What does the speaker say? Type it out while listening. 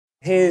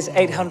Here's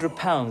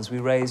 £800 we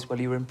raised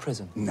while you were in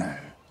prison. No.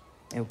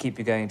 It'll keep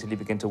you going until you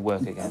begin to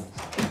work again.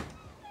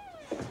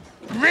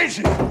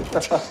 Richie!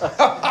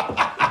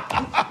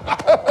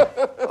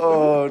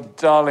 Oh,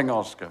 darling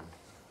Oscar.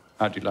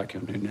 How do you like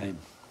your new name?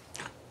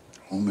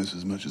 Almost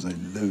as much as I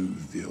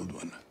loathe the old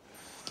one.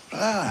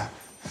 Ah,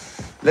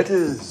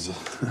 letters.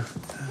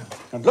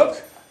 And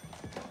look.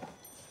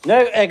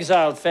 No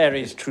exiled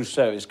fairy's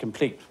trousseau is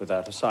complete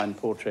without a signed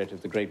portrait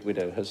of the great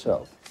widow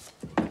herself.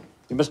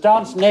 You must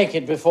dance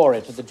naked before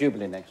it at the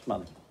Jubilee next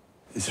month.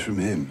 It's from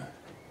him.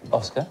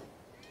 Oscar?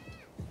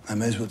 I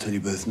may as well tell you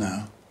both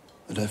now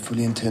that I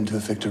fully intend to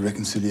effect a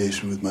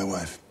reconciliation with my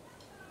wife,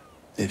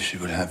 if she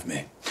will have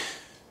me.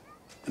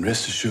 And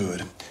rest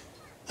assured,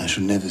 I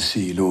shall never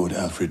see Lord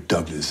Alfred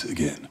Douglas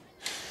again.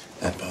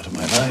 That part of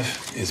my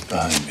life is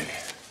behind me.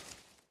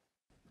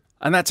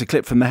 And that's a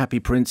clip from The Happy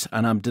Prince,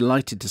 and I'm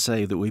delighted to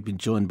say that we've been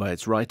joined by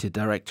its writer,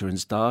 director and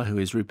star, who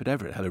is Rupert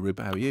Everett. Hello,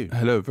 Rupert, how are you?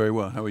 Hello, very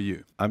well. How are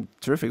you? I'm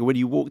terrific. When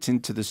you walked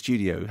into the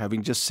studio,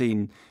 having just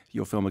seen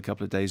your film a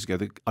couple of days ago,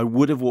 I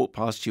would have walked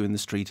past you in the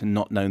street and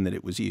not known that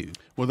it was you.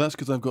 Well, that's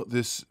because I've got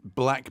this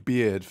black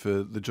beard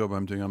for the job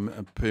I'm doing. I'm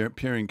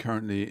appearing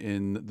currently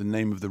in The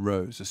Name of the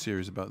Rose, a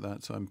series about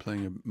that, so I'm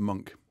playing a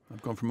monk.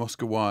 I've gone from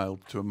Oscar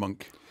Wilde to a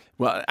monk.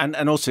 Well,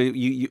 and also,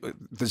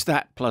 there's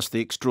that plus the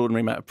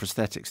extraordinary amount of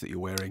prosthetics that you're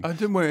wearing. I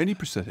didn't wear any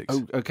prosthetics.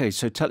 Oh, okay.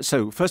 So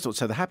first of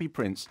all, The Happy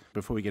Prince,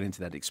 before we get into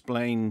that,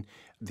 explain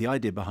the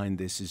idea behind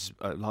this is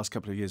last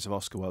couple of years of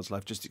Oscar Wilde's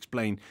life. Just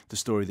explain the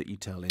story that you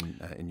tell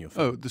in your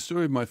film. Oh, the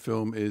story of my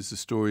film is the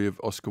story of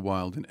Oscar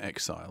Wilde in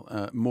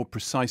exile. More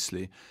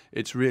precisely,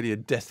 it's really a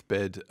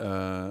deathbed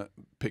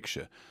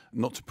picture.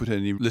 Not to put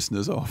any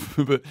listeners off,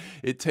 but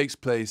it takes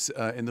place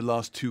in the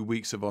last 2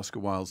 weeks of Oscar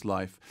Wilde's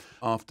life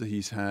after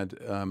he's had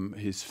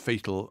his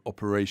fatal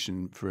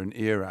operation for an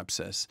ear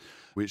abscess,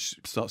 which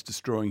starts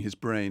destroying his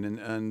brain.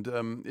 And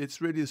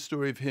it's really a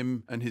story of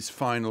him and his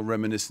final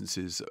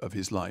reminiscences of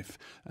his life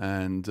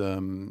and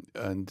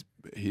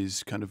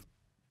his kind of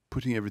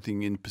putting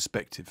everything in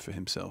perspective for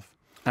himself.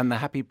 And The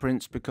Happy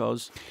Prince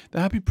because? The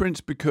Happy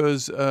Prince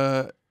because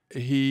I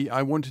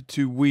wanted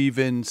to weave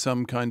in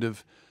some kind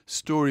of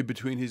story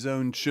between his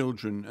own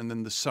children and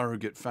then the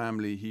surrogate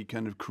family he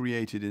kind of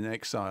created in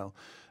exile.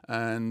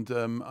 And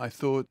I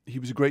thought he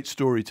was a great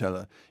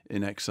storyteller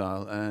in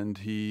exile, and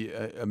he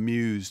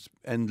amused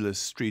endless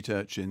street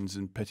urchins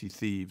and petty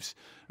thieves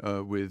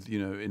with,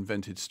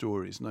 invented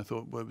stories. And I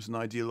thought, well, it was an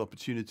ideal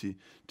opportunity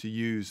to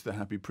use The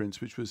Happy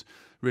Prince, which was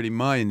really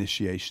my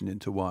initiation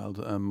into Wilde.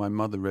 My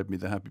mother read me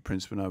The Happy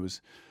Prince when I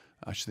was,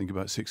 I should think,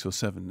 about 6 or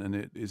 7, and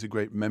it is a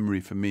great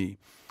memory for me.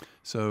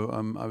 So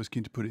I was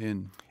keen to put it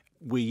in.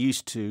 We're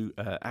used to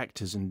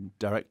actors and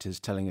directors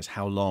telling us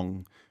how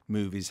long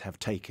movies have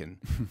taken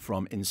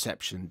from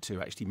inception to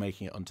actually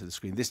making it onto the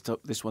screen.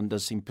 This one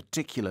does seem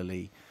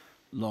particularly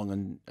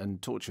long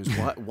and torturous.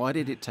 Why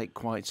did it take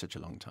quite such a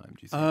long time, do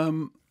you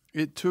think?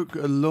 It took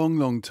a long,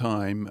 long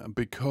time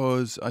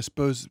because I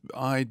suppose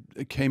I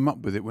came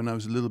up with it when I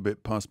was a little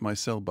bit past my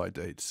sell-by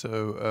date.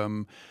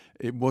 So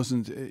it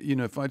wasn't,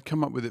 if I'd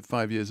come up with it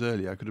 5 years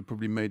earlier, I could have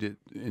probably made it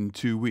in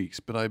 2 weeks.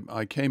 But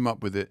I came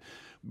up with it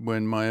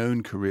when my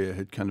own career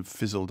had kind of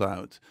fizzled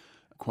out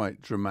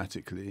quite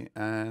dramatically.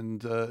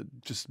 And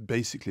just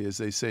basically, as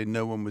they say,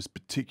 no one was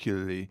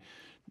particularly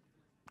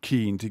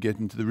keen to get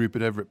into the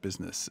Rupert Everett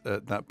business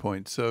at that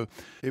point. So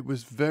it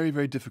was very,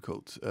 very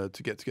difficult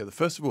to get together.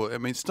 First of all,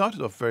 it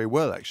started off very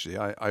well, actually.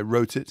 I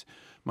wrote it.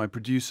 My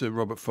producer,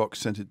 Robert Fox,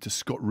 sent it to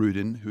Scott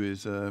Rudin, who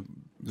is,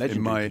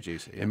 legendary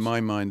producer, yes. In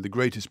my mind, the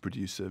greatest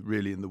producer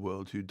really in the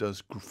world, who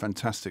does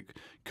fantastic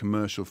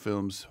commercial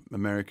films,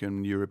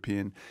 American,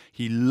 European.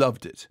 He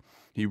loved it.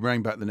 He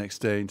rang back the next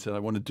day and said, I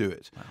want to do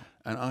it. Wow.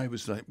 And I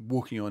was like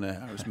walking on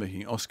air. I was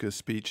making Oscar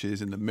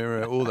speeches in the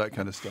mirror, all that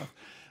kind of stuff.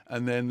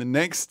 And then the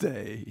next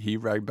day, he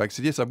rang back and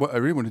said, yes, I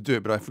really want to do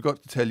it, but I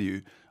forgot to tell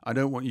you, I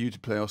don't want you to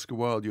play Oscar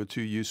Wilde. You're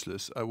too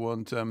useless. I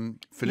want Philip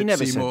Seymour. He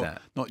never said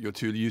that. Not you're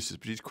too useless,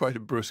 but he's quite a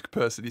brusque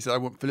person. He said, I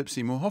want Philip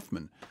Seymour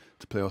Hoffman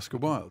to play Oscar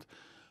Wilde.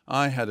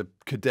 I had a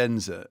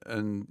cadenza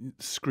and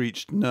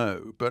screeched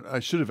no, but I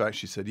should have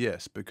actually said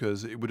yes,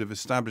 because it would have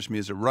established me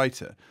as a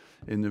writer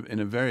in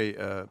a very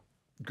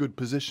good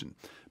position.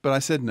 But I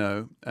said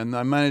no, and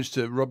I managed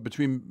to,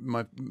 between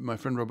my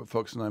friend Robert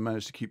Fox and I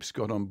managed to keep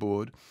Scott on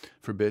board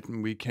for a bit,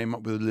 and we came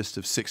up with a list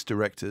of 6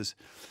 directors.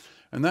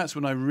 And that's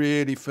when I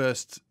really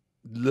first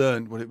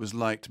learned what it was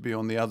like to be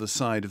on the other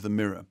side of the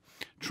mirror,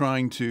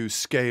 trying to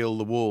scale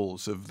the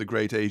walls of the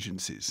great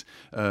agencies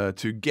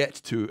to get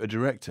to a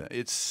director.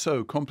 It's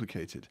so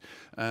complicated.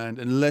 And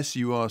unless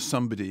you are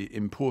somebody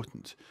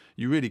important,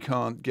 you really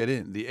can't get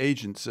in. The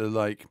agents are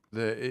like,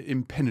 they're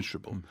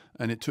impenetrable.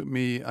 And it took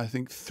me, I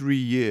think, 3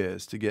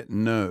 years to get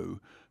no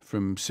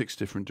from 6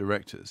 different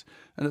directors.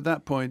 And at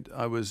that point,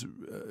 I was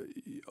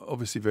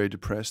obviously very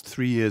depressed,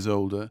 3 years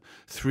older,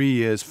 3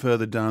 years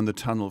further down the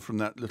tunnel from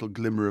that little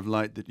glimmer of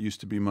light that used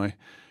to be my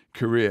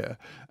career.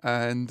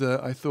 And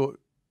I thought,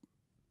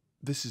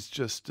 this is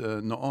just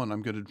not on.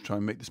 I'm going to try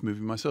and make this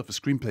movie myself. A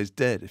screenplay's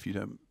dead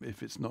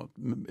if it's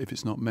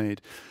not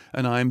made.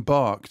 And I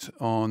embarked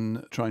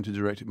on trying to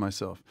direct it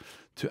myself,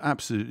 to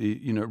absolutely,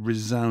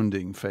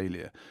 resounding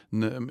failure.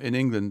 In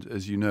England,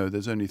 as you know,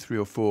 there's only 3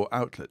 or 4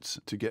 outlets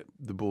to get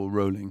the ball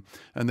rolling,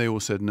 and they all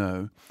said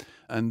no.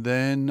 And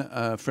then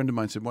a friend of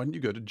mine said, "Why don't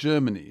you go to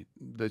Germany?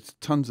 There's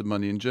tons of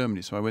money in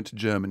Germany." So I went to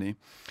Germany,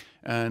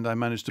 and I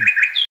managed to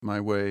my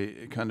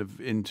way kind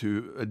of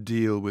into a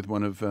deal with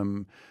one of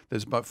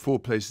there's about 4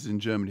 places in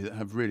Germany that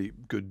have really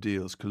good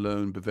deals: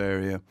 Cologne,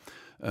 Bavaria,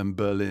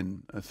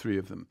 Berlin, 3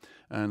 of them.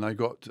 And I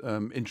got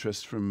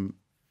interest from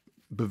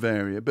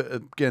Bavaria, but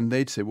again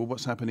they'd say, "Well,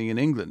 what's happening in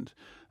England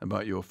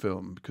about your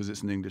film?" Because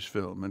it's an English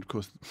film, and of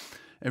course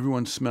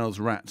everyone smells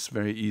rats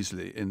very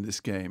easily in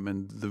this game,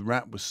 and the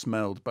rat was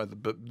smelled by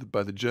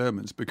the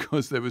Germans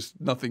because there was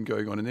nothing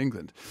going on in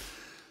England.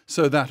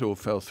 So that all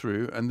fell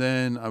through, and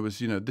then I was,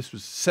 this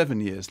was 7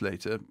 years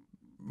later,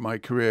 my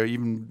career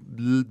even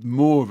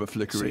more of a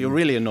flickering. So you're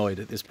really annoyed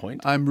at this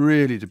point? I'm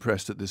really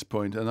depressed at this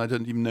point, and I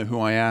don't even know who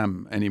I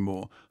am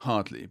anymore,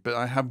 hardly. But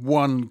I have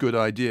one good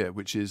idea,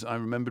 which is I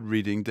remembered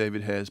reading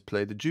David Hare's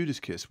play The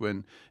Judas Kiss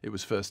when it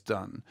was first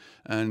done,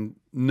 and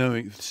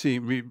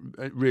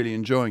really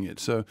enjoying it.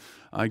 So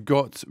I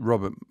got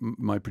Robert,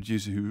 my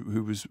producer,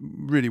 who was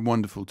really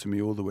wonderful to me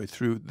all the way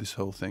through this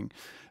whole thing,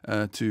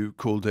 to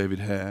call David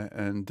Hare.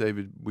 And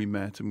David, we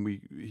met, and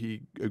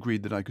he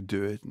agreed that I could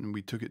do it, and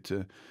we took it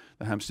to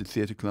the Hampstead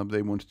Theatre Club.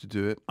 They wanted to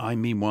do it. I,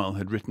 meanwhile,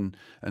 had written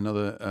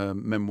another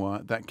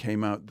memoir that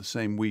came out the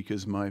same week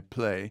as my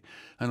play,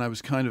 and I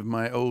was kind of,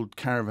 my old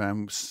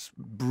caravan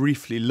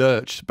briefly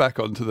lurched back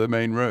onto the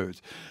main road,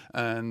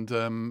 and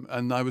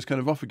I was kind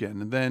of off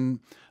again. And then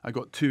I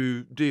got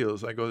 2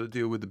 deals. I got a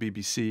deal with the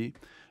BBC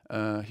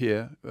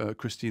here,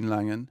 Christine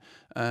Langan,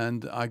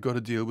 and I got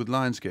a deal with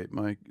Lionsgate,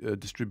 my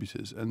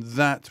distributors, and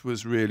that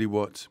was really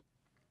what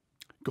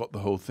got the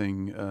whole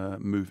thing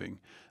moving.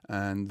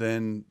 And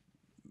then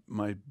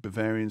my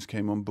Bavarians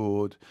came on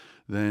board,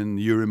 then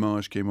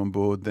Eurimage came on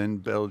board, then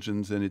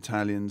Belgians, then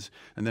Italians,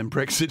 and then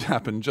Brexit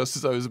happened just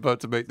as I was about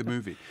to make the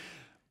movie.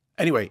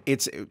 Anyway,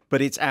 it's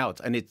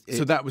out, and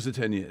so that was the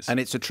 10 years, and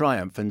it's a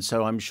triumph. And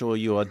so I'm sure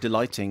you are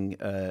delighting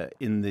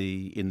in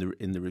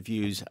the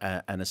reviews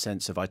and a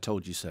sense of "I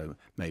told you so."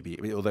 Maybe,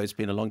 although it's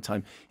been a long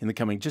time in the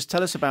coming. Just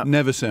tell us about.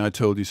 Never say "I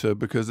told you so,"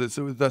 because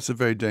that's a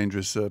very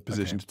dangerous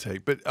position to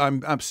take. But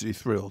I'm absolutely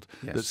thrilled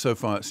that so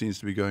far it seems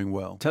to be going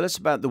well. Tell us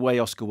about the way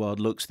Oscar Wilde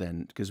looks,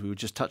 then, because we were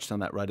just touched on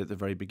that right at the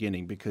very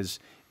beginning. Because,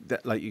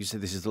 like you said,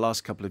 this is the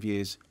last couple of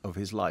years of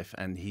his life,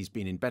 and he's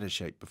been in better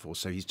shape before.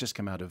 So he's just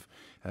come out of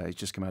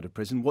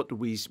prison. What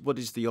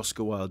is the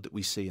Oscar Wilde that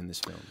we see in this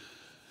film?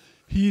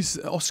 He's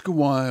Oscar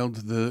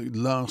Wilde, the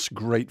last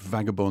great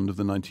vagabond of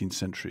the 19th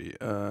century.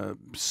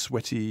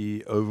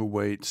 Sweaty,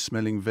 overweight,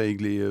 smelling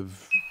vaguely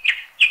of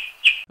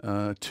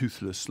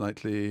toothless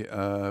slightly,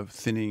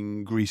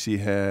 thinning, greasy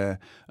hair,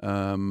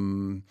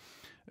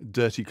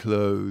 dirty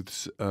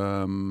clothes,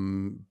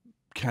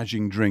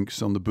 cadging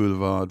drinks on the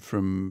boulevard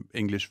from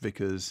English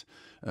vicars,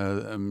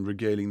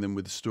 regaling them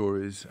with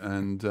stories.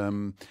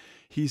 And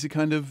he's a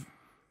kind of,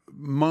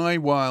 my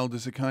Wilde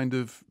is a kind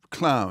of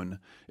clown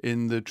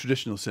in the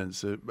traditional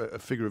sense, a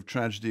figure of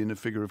tragedy and a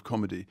figure of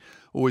comedy,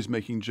 always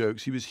making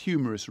jokes. He was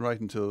humorous right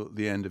until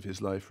the end of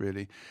his life,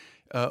 really.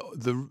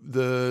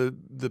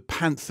 The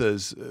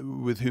panthers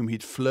with whom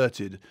he'd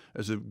flirted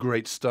as a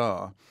great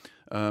star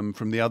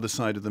from the other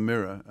side of the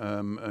mirror,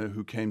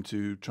 who came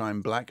to try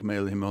and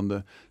blackmail him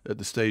at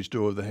the stage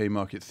door of the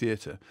Haymarket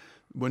Theatre,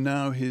 were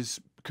now his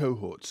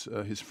cohorts,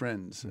 his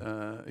friends.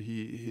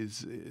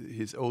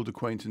 His old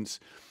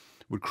acquaintance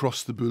would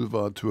cross the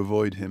boulevard to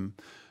avoid him,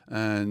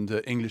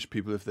 and English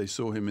people, if they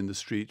saw him in the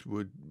street,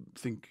 would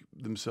think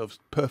themselves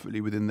perfectly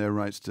within their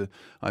rights to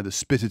either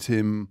spit at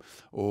him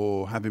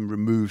or have him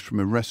removed from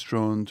a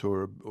restaurant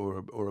or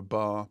a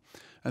bar.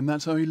 And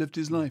that's how he lived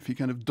his life. He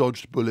kind of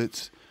dodged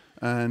bullets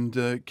and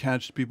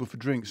cadged people for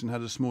drinks and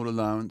had a small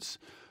allowance.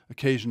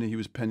 Occasionally he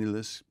was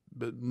penniless,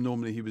 but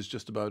normally he was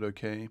just about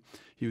okay.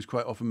 He was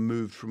quite often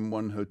moved from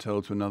one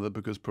hotel to another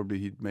because probably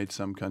he'd made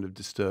some kind of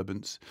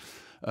disturbance.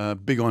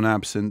 Big on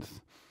absinthe,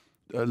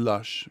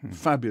 lush,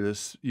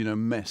 fabulous,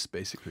 mess,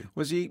 basically.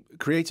 Was he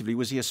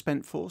a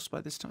spent force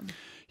by this time?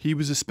 He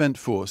was a spent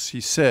force.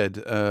 He said,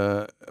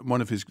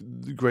 one of his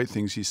great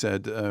things he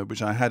said,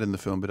 which I had in the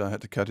film, but I had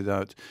to cut it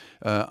out,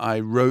 I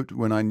wrote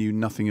when I knew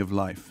nothing of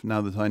life.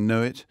 Now that I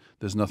know it,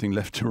 there's nothing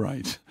left to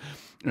write.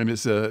 And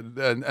it's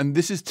and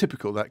this is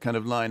typical, that kind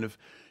of line of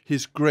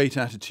his great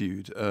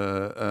attitude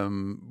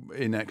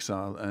in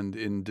exile and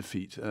in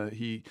defeat.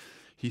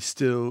 He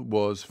still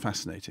was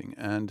fascinating.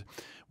 And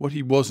what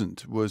he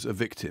wasn't was a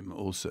victim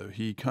also.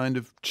 He kind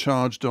of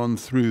charged on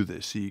through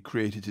this. He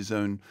created his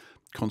own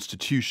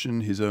constitution,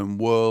 his own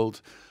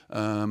world.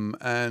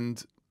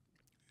 And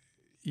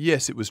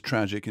yes, it was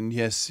tragic. And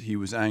yes, he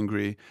was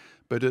angry.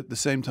 But at the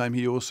same time,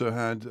 he also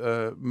had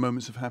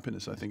moments of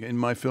happiness, I think. In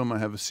my film, I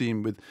have a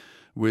scene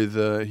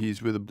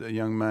he's with a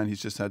young man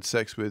he's just had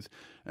sex with.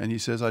 And he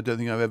says, I don't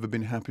think I've ever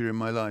been happier in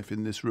my life,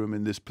 in this room,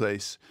 in this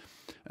place.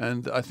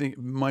 And I think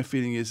my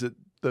feeling is that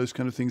those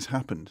kind of things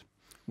happened.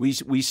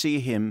 We see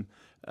him.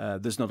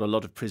 There's not a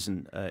lot of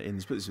prison in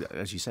this book,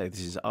 as you say.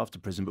 This is after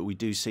prison, but we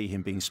do see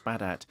him being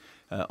spat at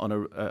on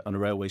a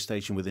railway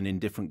station with an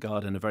indifferent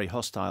guard and a very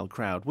hostile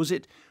crowd. Was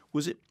it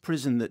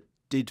prison that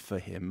did for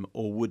him,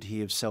 or would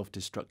he have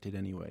self-destructed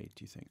anyway,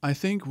 do you think? I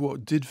think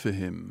what did for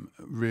him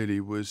really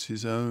was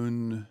his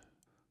own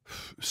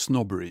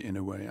snobbery in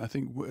a way. I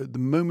think the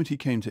moment he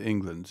came to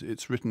England,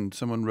 it's written,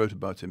 someone wrote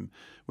about him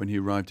when he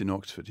arrived in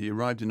Oxford. He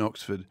arrived in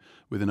Oxford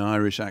with an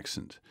Irish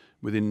accent.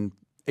 Within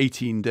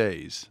 18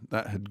 days,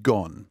 that had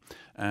gone,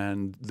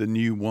 and the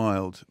new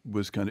Wilde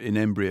was kind of in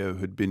embryo,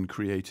 had been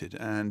created,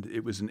 and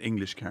it was an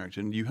English character.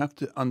 And you have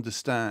to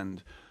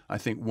understand, I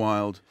think,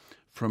 Wilde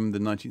from the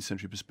 19th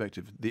century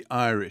perspective. The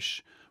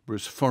Irish were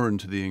as foreign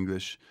to the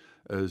English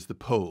as the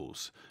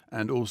Poles,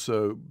 and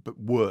also, but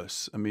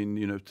worse. I mean,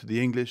 you know, to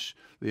the English,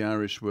 the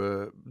Irish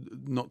were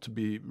not to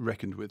be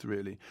reckoned with,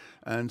 really.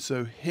 And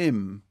so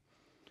him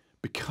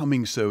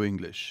becoming so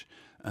English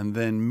and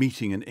then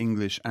meeting an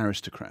English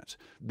aristocrat,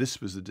 this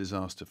was a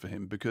disaster for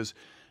him, because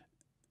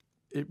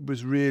it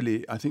was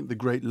really, I think the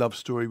great love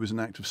story was an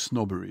act of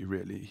snobbery,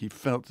 really. He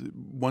felt that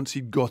once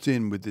he'd got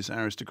in with this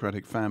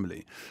aristocratic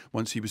family,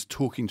 once he was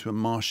talking to a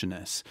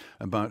marchioness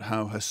about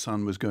how her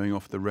son was going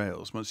off the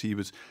rails, once he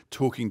was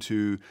talking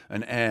to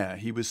an heir,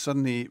 he was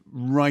suddenly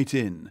right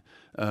in.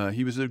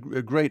 He was a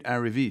great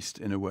arriviste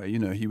in a way. You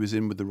know, he was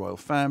in with the royal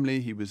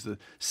family. He was the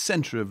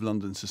centre of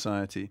London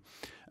society.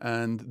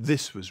 And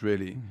this was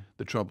really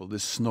the trouble,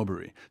 this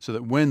snobbery. So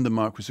that when the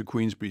Marquis of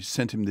Queensberry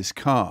sent him this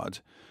card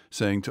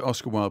saying to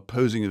Oscar Wilde,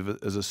 posing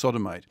as a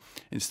sodomite,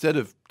 instead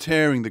of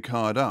tearing the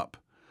card up,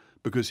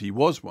 because he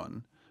was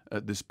one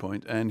at this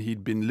point, and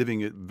he'd been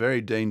living a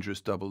very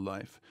dangerous double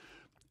life,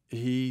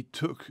 he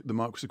took the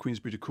Marquis of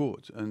Queensberry to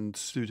court and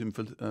sued him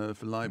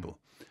for libel.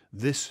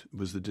 This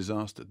was the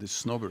disaster, this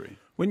snobbery.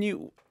 When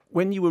you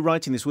were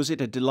writing this, was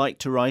it a delight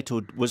to write,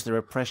 or was there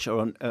a pressure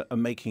on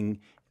making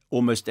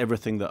almost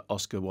everything that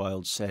Oscar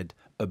Wilde said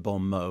a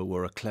bon mot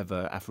or a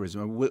clever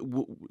aphorism?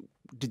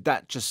 Did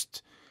that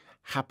just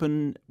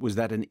happen? Was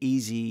that an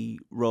easy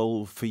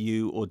role for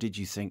you, or did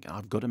you think,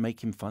 I've got to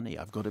make him funny,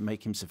 I've got to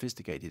make him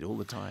sophisticated all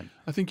the time?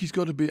 I think he's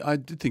got to be, I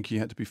did think he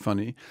had to be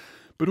funny,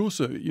 but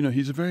also, you know,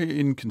 he's a very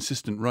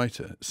inconsistent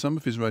writer. Some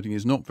of his writing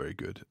is not very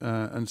good,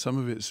 and some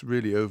of it's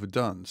really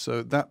overdone.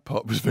 So that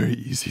part was very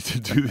easy to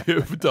do, the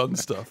overdone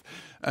stuff.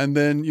 And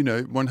then, you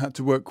know, one had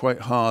to work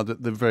quite hard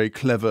at the very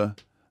clever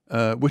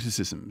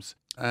witticisms.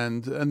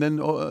 And then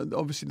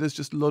obviously there's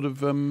just a lot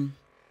of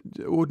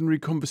ordinary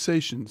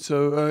conversation.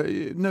 So,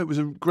 no, it was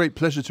a great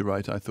pleasure to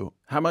write, I thought.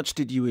 How much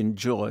did you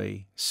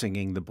enjoy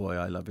singing The Boy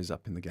I Love Is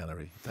Up in the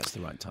Gallery? If that's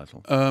the right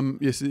title.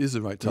 Yes, it is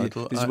the right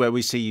title. This is where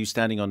we see you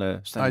standing on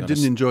a... I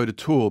didn't enjoy it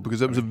at all, because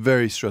that was a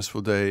very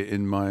stressful day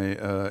in my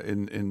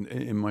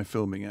in my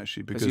filming,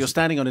 actually. Because you're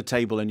standing on a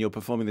table and you're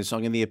performing the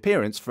song, and the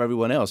appearance for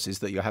everyone else is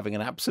that you're having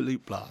an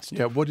absolute blast.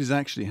 Yeah, what is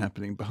actually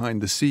happening behind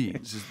the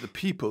scenes is the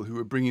people who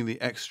are bringing the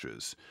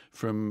extras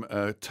from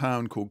a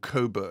town called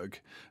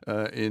Coburg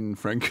in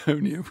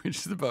Franconia, which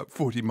is about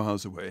 40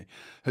 miles away,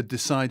 had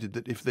decided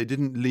that if they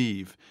didn't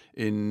leave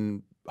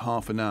in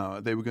half an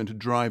hour, they were going to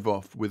drive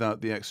off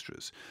without the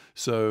extras.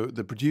 So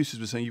the producers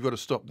were saying, you've got to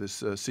stop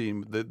this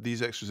scene.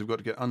 These extras have got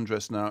to get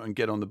undressed now and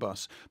get on the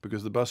bus,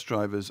 because the bus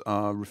drivers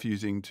are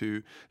refusing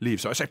to leave.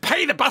 So I say,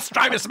 pay the bus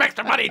drivers some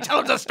extra money, tell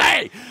them to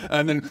stay.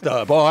 And then,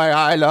 the boy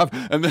I love.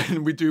 And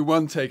then we do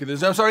one take, and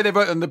there's, oh, sorry,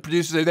 and the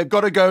producers say, they've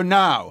got to go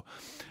now.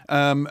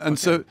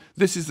 So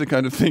this is the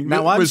kind of thing.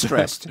 Now I'm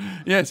stressed.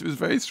 Yes, it was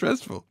very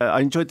stressful.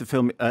 I enjoyed the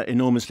film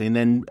enormously, and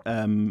then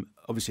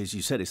obviously, as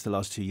you said, it's the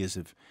last 2 years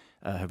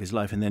of his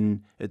life, and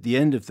then at the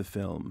end of the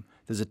film,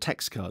 there's a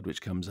text card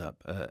which comes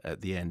up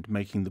at the end,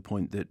 making the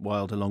point that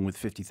Wilde, along with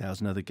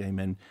 50,000 other gay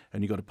men,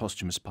 only got a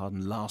posthumous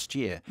pardon last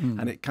year,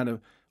 and it kind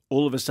of,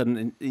 all of a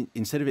sudden,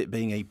 instead of it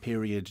being a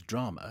period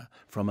drama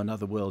from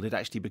another world, it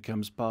actually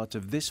becomes part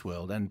of this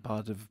world and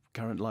part of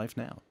current life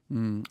now.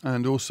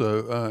 And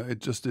also,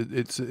 it's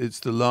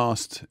the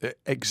last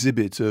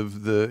exhibit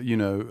of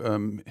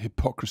the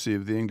hypocrisy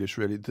of the English.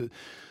 Really,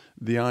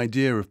 the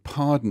idea of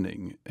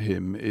pardoning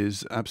him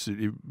is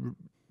absolutely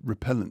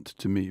repellent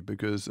to me,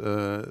 because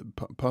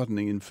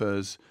pardoning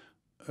infers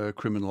a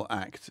criminal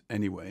act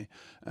anyway.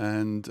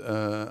 And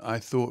I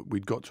thought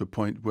we'd got to a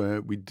point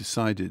where we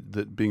decided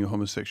that being a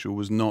homosexual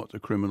was not a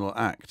criminal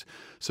act.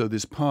 So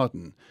this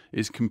pardon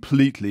is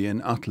completely and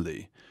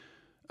utterly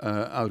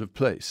out of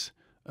place.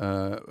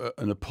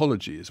 An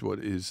apology is what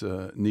is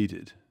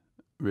needed,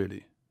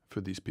 really,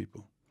 for these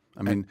people.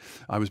 I mean,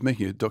 I was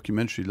making a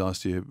documentary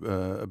last year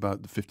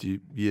about the 50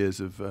 years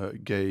of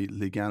gay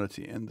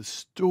legality, and the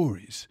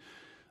stories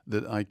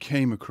that I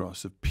came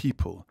across of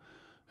people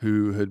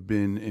who had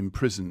been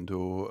imprisoned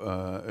or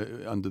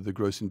under the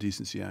Gross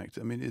Indecency Act.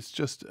 I mean,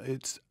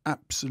 it's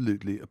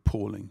absolutely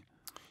appalling.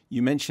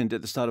 You mentioned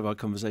at the start of our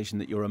conversation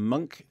that you're a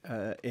monk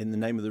in the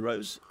name of the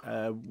rose.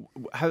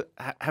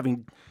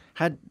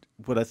 had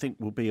what I think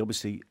will be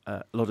obviously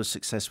a lot of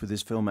success with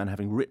this film, and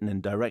having written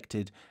and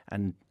directed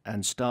and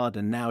starred,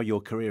 and now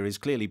your career is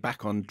clearly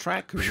back on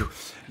track.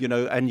 You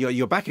know, and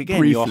you're back again.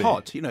 Briefly. You're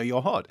hot. You know,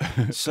 you're hot.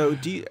 So,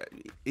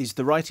 is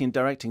the writing and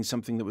directing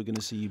something that we're going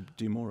to see you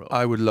do more of?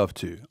 I would love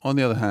to. On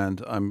the other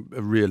hand, I'm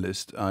a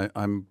realist.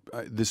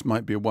 This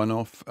might be a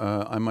one-off.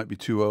 I might be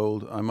too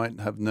old. I might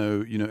have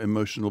no,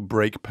 emotional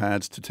brake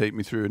pads to take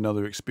me through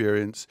another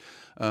experience.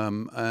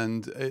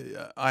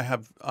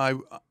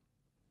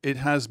 It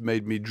has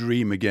made me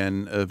dream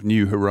again of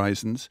new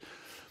horizons.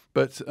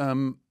 But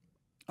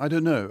I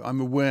don't know.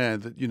 I'm aware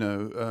that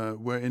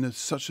we're in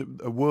such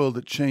a world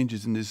that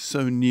changes and is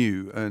so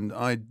new, and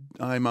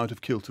I'm out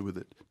of kilter with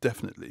it.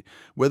 Definitely.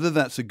 Whether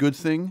that's a good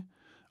thing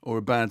or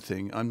a bad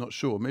thing, I'm not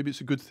sure. Maybe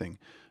it's a good thing.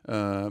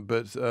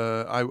 But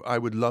I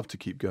would love to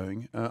keep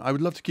going. I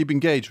would love to keep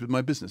engaged with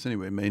my business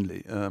anyway.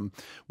 Mainly,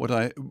 what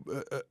I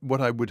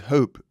would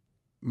hope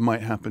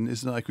might happen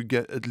is that I could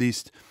get at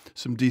least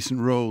some decent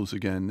roles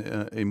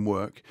again in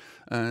work,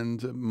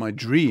 and my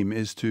dream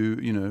is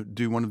to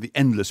do one of the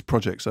endless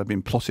projects I've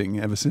been plotting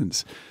ever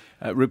since.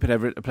 Rupert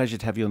Everett, a pleasure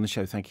to have you on the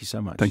show. Thank you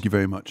so much. Thank you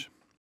very much.